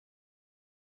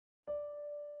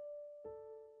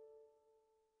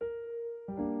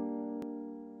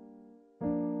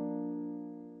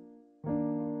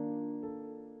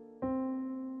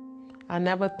I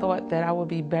never thought that I would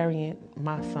be burying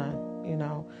my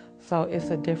son, So it's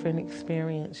a different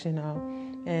experience,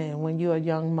 And when you're a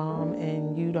young mom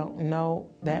and you don't know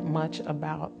that much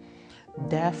about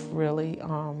death, really,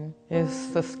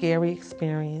 it's a scary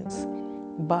experience.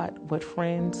 But with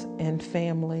friends and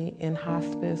family in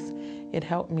hospice, it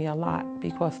helped me a lot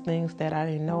because things that I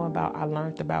didn't know about, I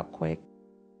learned about quick.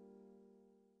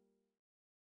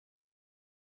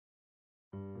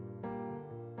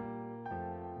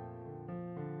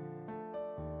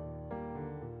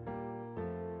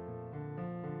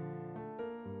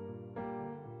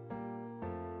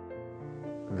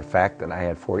 The fact that I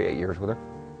had 48 years with her,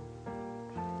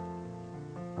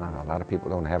 a lot of people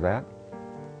don't have that.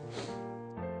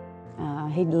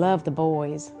 He loved the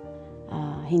boys.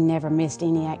 He never missed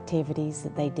any activities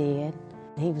that they did.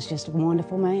 He was just a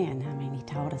wonderful man. I mean, he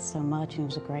taught us so much, and he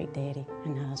was a great daddy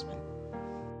and husband.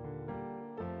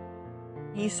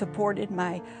 He supported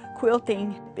my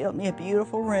quilting, built me a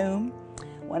beautiful room.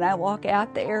 When I walk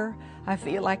out there, I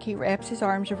feel like he wraps his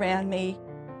arms around me.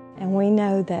 And we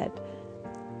know that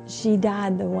she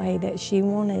died the way that she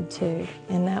wanted to,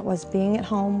 and that was being at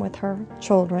home with her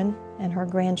children and her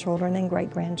grandchildren and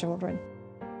great-grandchildren.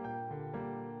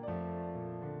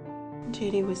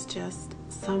 Judy was just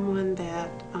someone that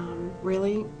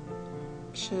really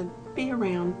should be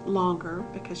around longer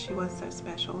because she was so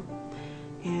special.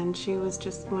 And she was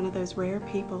just one of those rare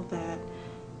people that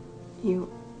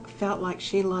you felt like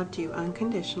she loved you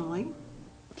unconditionally.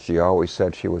 She always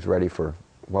said she was ready for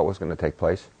what was going to take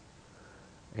place,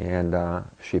 and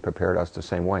she prepared us the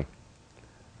same way.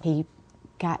 He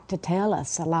got to tell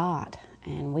us a lot,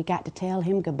 and we got to tell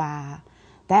him goodbye.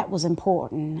 That was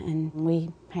important, and we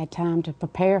had time to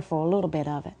prepare for a little bit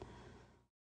of it.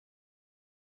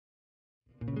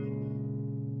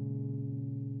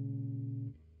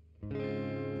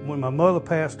 When my mother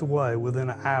passed away, within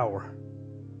an hour,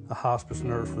 a hospice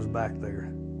nurse was back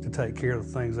there to take care of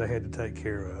the things they had to take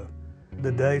care of.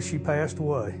 The day she passed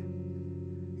away,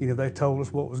 they told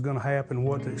us what was going to happen,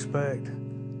 what to expect,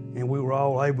 and we were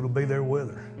all able to be there with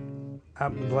her.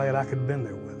 I'm glad I could have been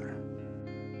there with her.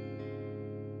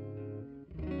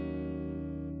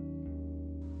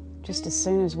 Just as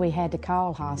soon as we had to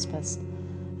call hospice,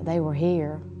 they were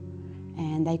here,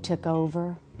 and they took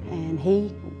over, and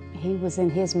he was in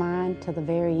his mind to the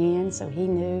very end, so he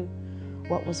knew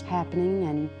what was happening,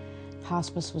 and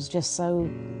hospice was just so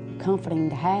comforting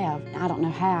to have. I don't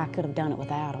know how I could have done it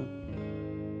without him.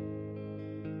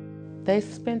 They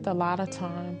spent a lot of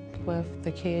time with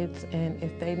the kids, and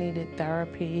if they needed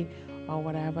therapy or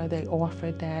whatever, they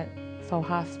offered that. So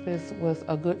hospice was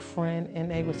a good friend, and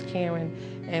they was caring,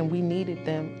 and we needed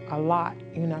them a lot,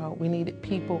 We needed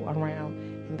people around,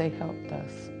 and they helped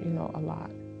us, a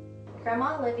lot.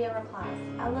 Grandma Olivia replies,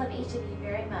 I love each of you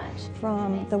very much.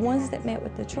 From the ones that met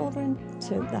with the children,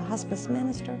 to the hospice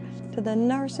minister, to the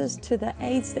nurses, to the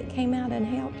aides that came out and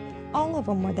helped, all of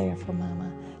them were there for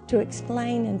Mama, to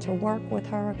explain and to work with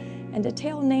her, and to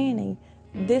tell Nanny,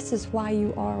 this is why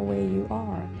you are where you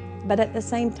are. But at the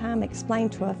same time, explain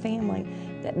to a family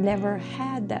that never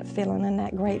had that feeling and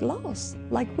that great loss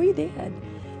like we did.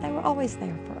 They were always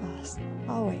there for us,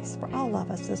 always, for all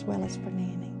of us as well as for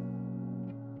Nanny.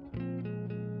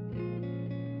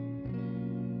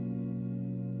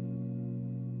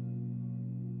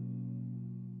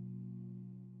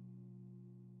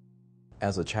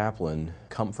 As a chaplain,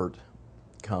 comfort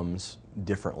comes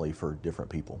differently for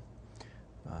different people.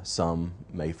 Some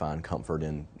may find comfort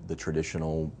in the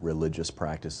traditional religious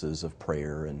practices of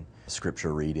prayer and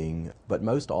scripture reading, but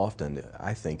most often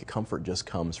I think comfort just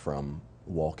comes from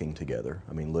walking together.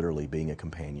 I mean, literally being a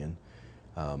companion,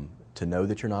 to know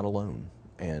that you're not alone.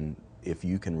 And if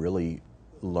you can really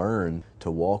learn to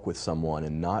walk with someone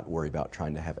and not worry about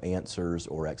trying to have answers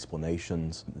or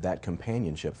explanations, that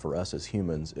companionship for us as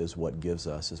humans is what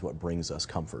brings us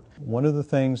comfort. One of the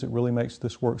things that really makes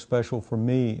this work special for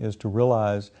me is to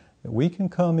realize that we can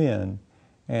come in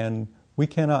and we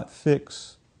cannot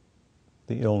fix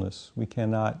the illness. We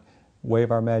cannot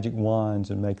wave our magic wands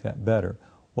and make that better.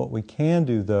 What we can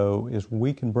do, though, is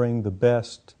we can bring the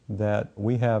best that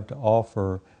we have to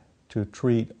offer to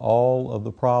treat all of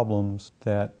the problems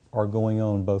that are going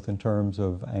on, both in terms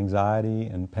of anxiety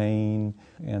and pain,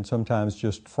 and sometimes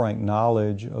just frank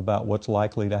knowledge about what's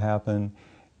likely to happen,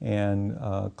 and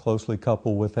closely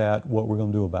couple with that what we're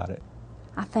going to do about it.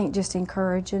 I think just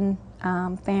encouraging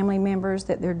family members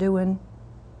that they're doing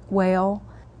well,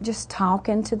 just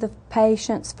talking to the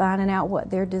patients, finding out what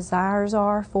their desires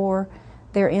are for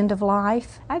their end of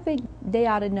life. I think they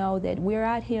ought to know that we're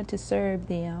out here to serve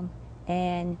them,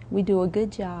 and we do a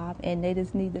good job, and they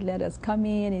just need to let us come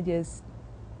in and just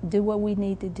do what we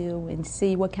need to do and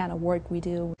see what kind of work we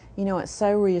do. You know, it's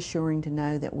so reassuring to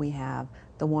know that we have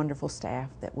the wonderful staff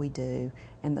that we do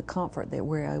and the comfort that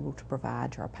we're able to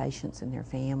provide to our patients and their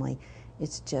family.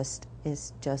 It's just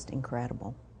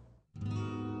incredible.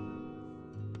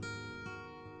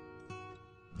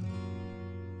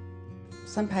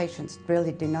 Some patients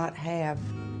really do not have,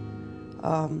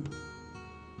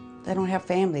 they don't have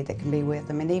family that can be with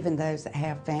them, and even those that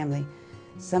have family,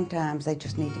 sometimes they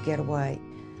just need to get away.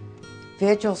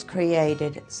 Vigil's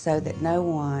created so that no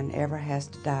one ever has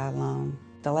to die alone.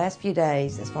 The last few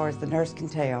days, as far as the nurse can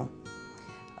tell,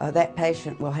 that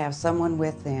patient will have someone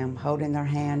with them, holding their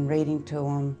hand, reading to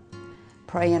them,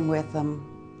 praying with them,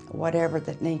 whatever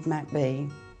the need might be.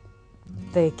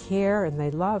 They care and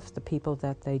they love the people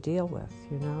that they deal with,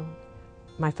 you know.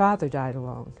 My father died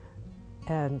alone,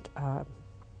 and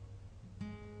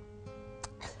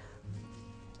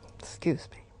excuse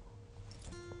me.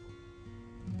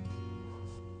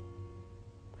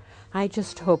 I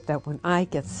just hope that when I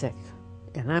get sick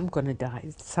and I'm going to die,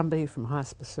 somebody from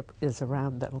hospice is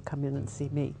around that will come in and see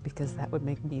me, because that would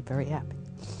make me very happy.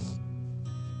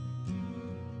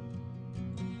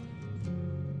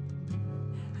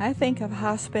 I think of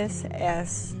hospice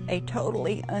as a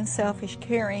totally unselfish,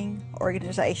 caring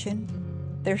organization.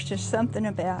 There's just something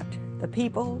about the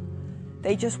people,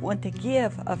 they just want to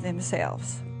give of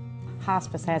themselves.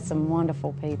 Hospice had some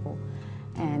wonderful people,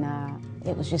 and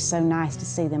it was just so nice to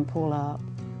see them pull up.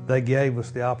 They gave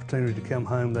us the opportunity to come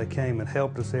home. They came and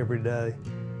helped us every day.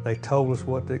 They told us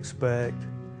what to expect.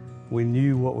 We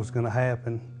knew what was going to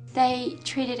happen. They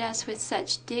treated us with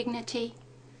such dignity,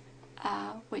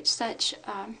 with such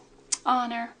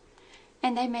honor,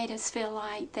 and they made us feel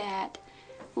like that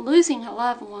losing a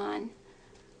loved one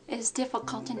is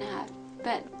difficult enough,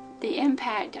 but the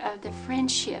impact of the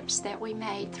friendships that we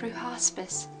made through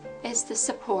hospice is the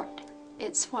support.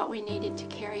 It's what we needed to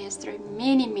carry us through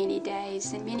many, many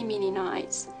days and many, many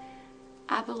nights.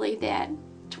 I believe that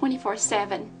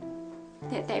 24/7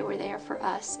 that they were there for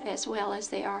us as well as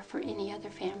they are for any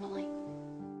other family.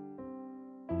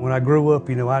 When I grew up,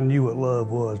 you know, I knew what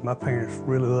love was. My parents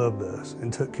really loved us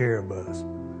and took care of us.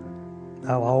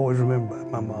 I'll always remember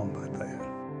my mom about that.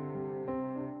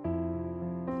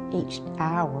 Each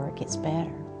hour it gets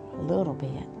better, a little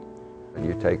bit.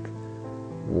 You take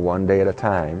one day at a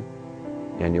time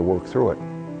and you work through it.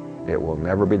 It will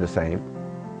never be the same,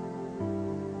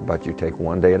 but you take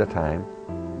one day at a time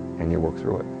and you work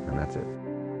through it, and that's it.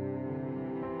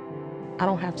 I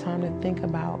don't have time to think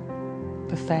about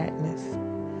the sadness.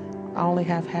 I only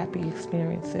have happy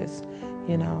experiences,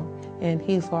 you know, and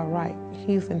he's all right.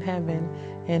 He's in heaven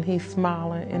and he's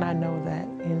smiling, and I know that,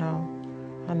 you know,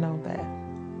 I know that.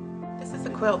 This is a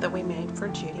quilt that we made for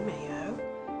Judy Mayo.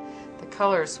 The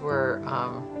colors were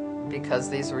because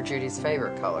these were Judy's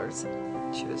favorite colors.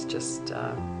 She was just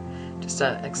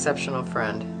an exceptional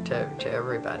friend to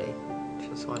everybody. She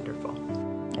was wonderful.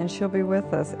 And she'll be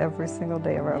with us every single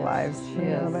day of our lives. You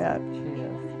know that. She is.